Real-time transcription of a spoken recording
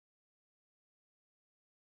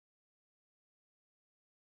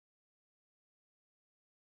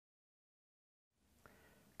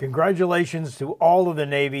Congratulations to all of the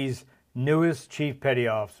Navy's newest Chief Petty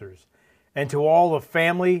Officers, and to all the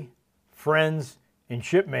family, friends, and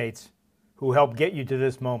shipmates who helped get you to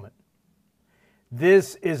this moment.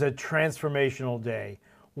 This is a transformational day,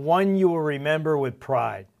 one you will remember with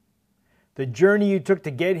pride. The journey you took to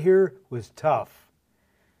get here was tough.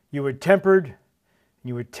 You were tempered,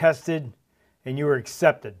 you were tested, and you were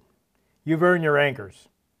accepted. You've earned your anchors.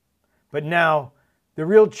 But now, the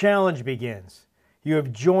real challenge begins. You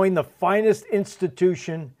have joined the finest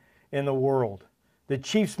institution in the world, the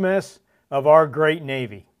Chief's Mess of our great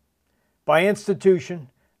Navy. By institution,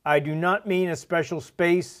 I do not mean a special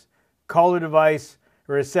space, color device,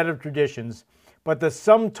 or a set of traditions, but the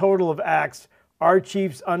sum total of acts our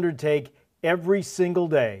chiefs undertake every single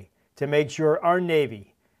day to make sure our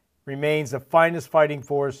Navy remains the finest fighting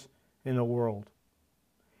force in the world.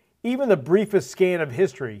 Even the briefest scan of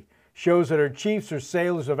history shows that our chiefs are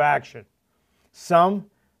sailors of action. Some,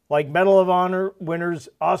 like Medal of Honor winners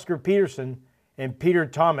Oscar Peterson and Peter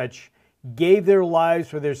Tomich, gave their lives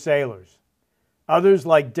for their sailors. Others,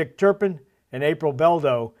 like Dick Turpin and April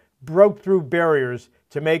Beldo, broke through barriers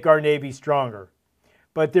to make our Navy stronger.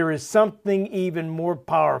 But there is something even more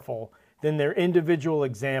powerful than their individual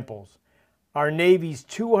examples: our Navy's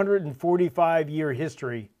 245-year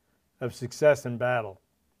history of success in battle.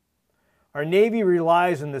 Our Navy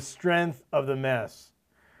relies on the strength of the mess.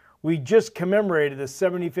 We just commemorated the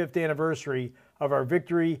 75th anniversary of our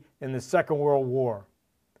victory in the Second World War.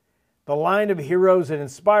 The line of heroes that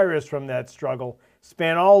inspire us from that struggle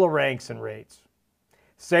span all the ranks and rates.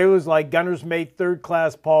 Sailors like Gunner's Mate 3rd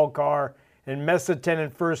Class Paul Carr and Mess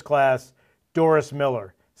Attendant 1st Class Doris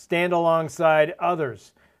Miller stand alongside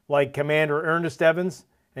others like Commander Ernest Evans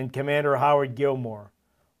and Commander Howard Gilmore.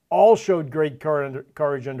 All showed great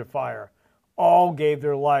courage under fire. All gave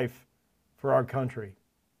their life for our country.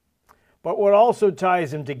 But what also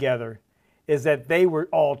ties them together is that they were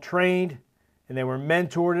all trained and they were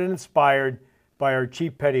mentored and inspired by our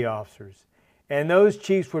Chief Petty Officers. And those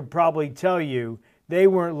chiefs would probably tell you they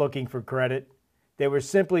weren't looking for credit. They were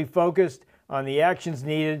simply focused on the actions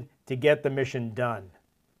needed to get the mission done.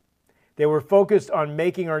 They were focused on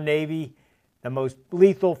making our Navy the most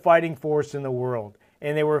lethal fighting force in the world.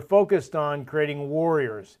 And they were focused on creating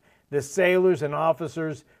warriors, the sailors and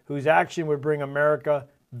officers whose action would bring America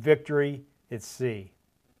victory at sea.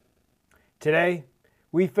 Today,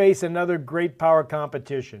 we face another great power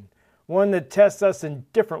competition, one that tests us in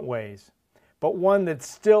different ways, but one that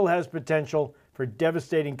still has potential for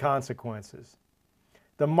devastating consequences.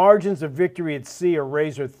 The margins of victory at sea are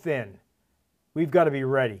razor thin. We've got to be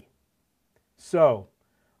ready. So,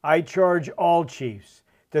 I charge all chiefs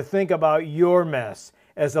to think about your mess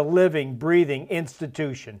as a living, breathing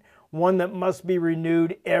institution, one that must be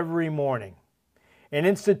renewed every morning. An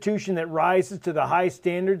institution that rises to the high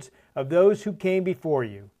standards of those who came before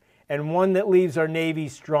you, and one that leaves our Navy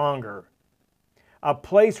stronger. A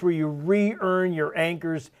place where you re-earn your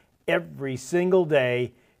anchors every single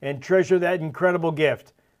day and treasure that incredible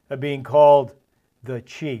gift of being called the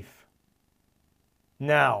Chief.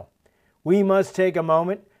 Now, we must take a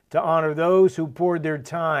moment to honor those who poured their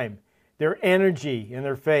time, their energy, and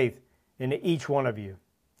their faith into each one of you.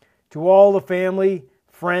 To all the family,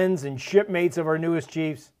 friends, and shipmates of our newest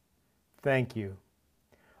chiefs, thank you.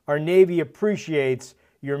 Our Navy appreciates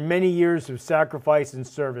your many years of sacrifice and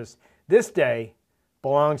service. This day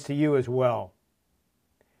belongs to you as well.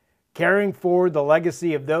 Carrying forward the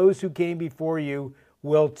legacy of those who came before you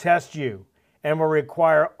will test you and will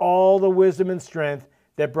require all the wisdom and strength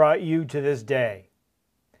that brought you to this day.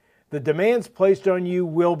 The demands placed on you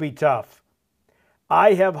will be tough.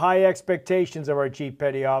 I have high expectations of our Chief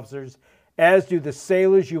Petty Officers, as do the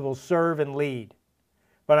sailors you will serve and lead.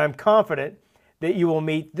 But I'm confident that you will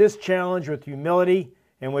meet this challenge with humility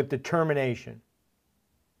and with determination.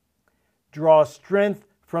 Draw strength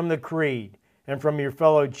from the creed and from your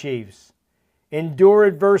fellow chiefs. Endure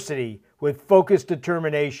adversity with focused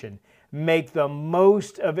determination. Make the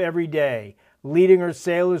most of every day, leading our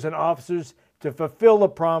sailors and officers to fulfill the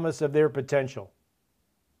promise of their potential.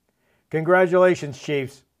 Congratulations,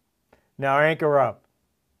 chiefs. Now anchor up.